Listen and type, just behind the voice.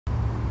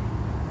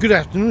Good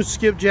afternoon,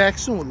 Skip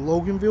Jackson with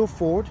Loganville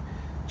Ford.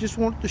 Just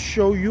wanted to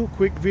show you a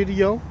quick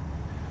video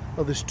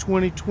of this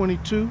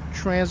 2022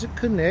 Transit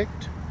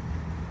Connect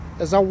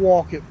as I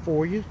walk it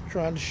for you,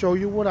 trying to show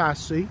you what I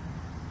see.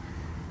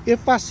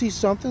 If I see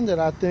something that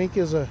I think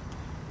is a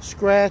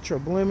scratch or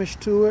blemish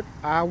to it,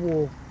 I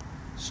will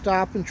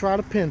stop and try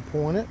to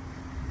pinpoint it.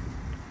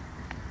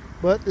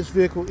 But this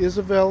vehicle is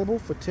available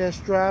for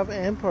test drive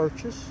and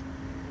purchase.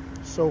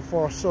 So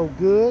far, so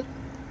good.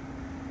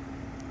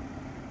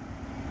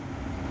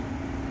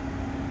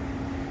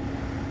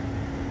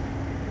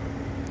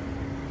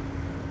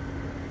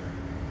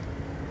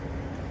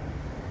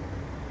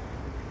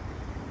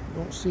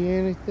 Don't see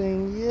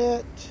anything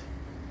yet.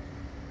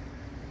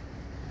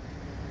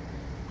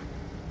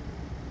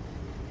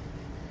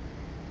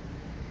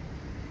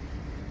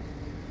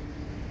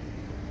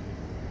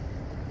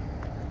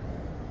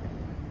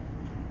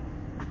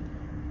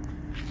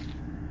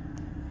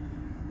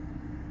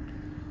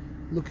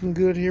 Looking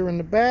good here in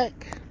the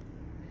back.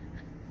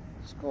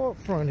 Let's go up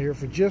front here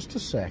for just a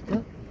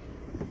second.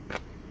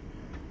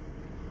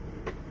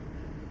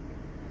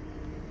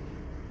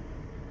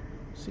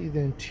 See the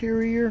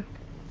interior.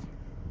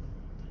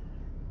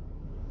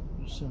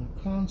 Center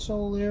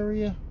console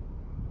area.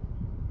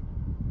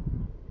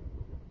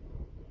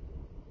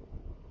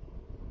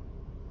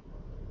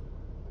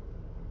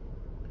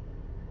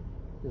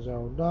 Is our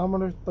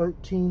odometer,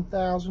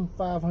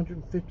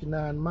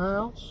 13,559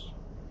 miles.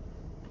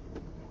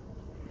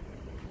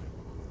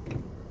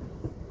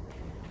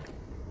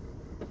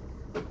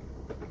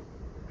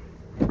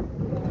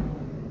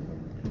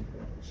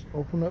 Let's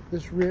open up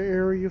this rear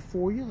area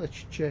for you. Let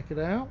you check it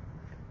out.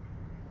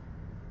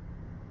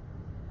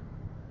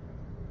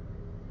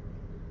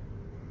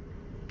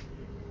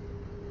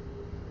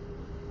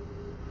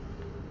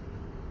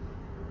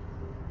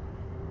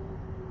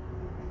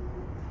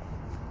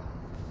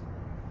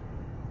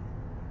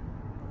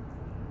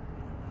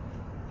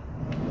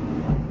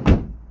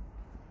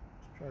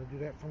 Try to do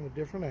that from a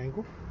different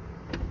angle.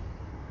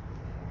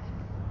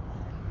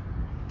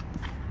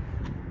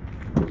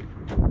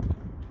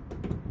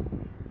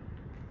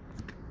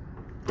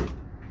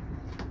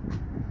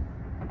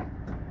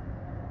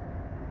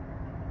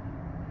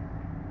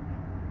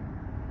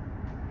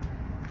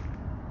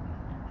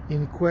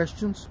 Any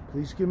questions,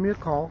 please give me a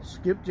call.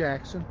 Skip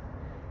Jackson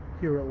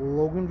here at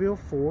Loganville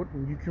Ford,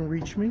 and you can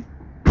reach me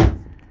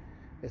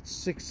at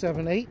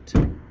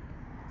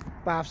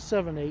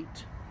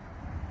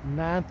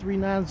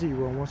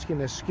 678-578-9390. Once again,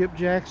 that's Skip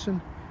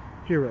Jackson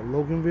here at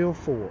Loganville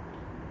Ford.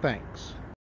 Thanks.